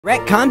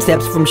Direct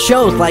concepts from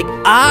shows like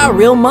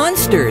Real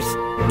Monsters.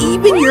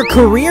 Even your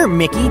career,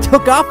 Mickey,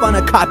 took off on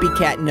a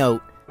copycat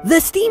note. The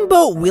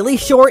Steamboat Willie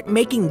short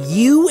making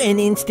you an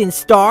instant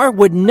star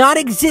would not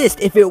exist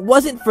if it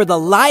wasn't for the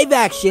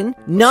live-action,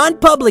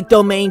 non-public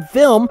domain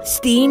film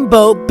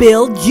Steamboat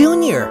Bill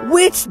Jr.,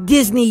 which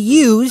Disney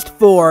used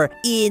for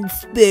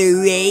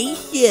inspiration.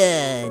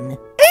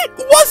 It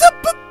was a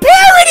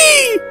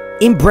parody!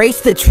 Embrace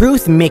the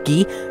truth,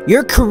 Mickey.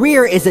 Your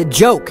career is a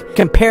joke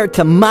compared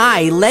to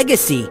my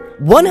legacy.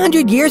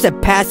 100 years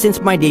have passed since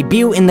my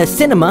debut in the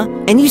cinema,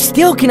 and you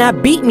still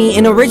cannot beat me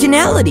in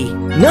originality.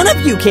 None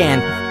of you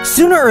can.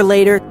 Sooner or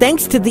later,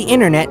 thanks to the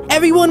internet,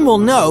 everyone will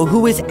know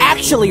who is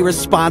actually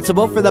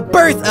responsible for the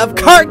birth of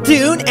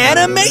cartoon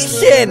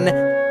animation!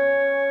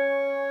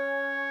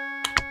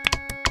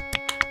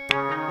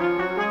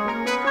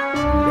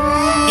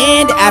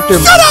 And after—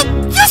 Shut up!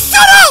 Just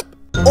shut up!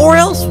 Or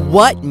else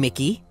what,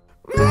 Mickey?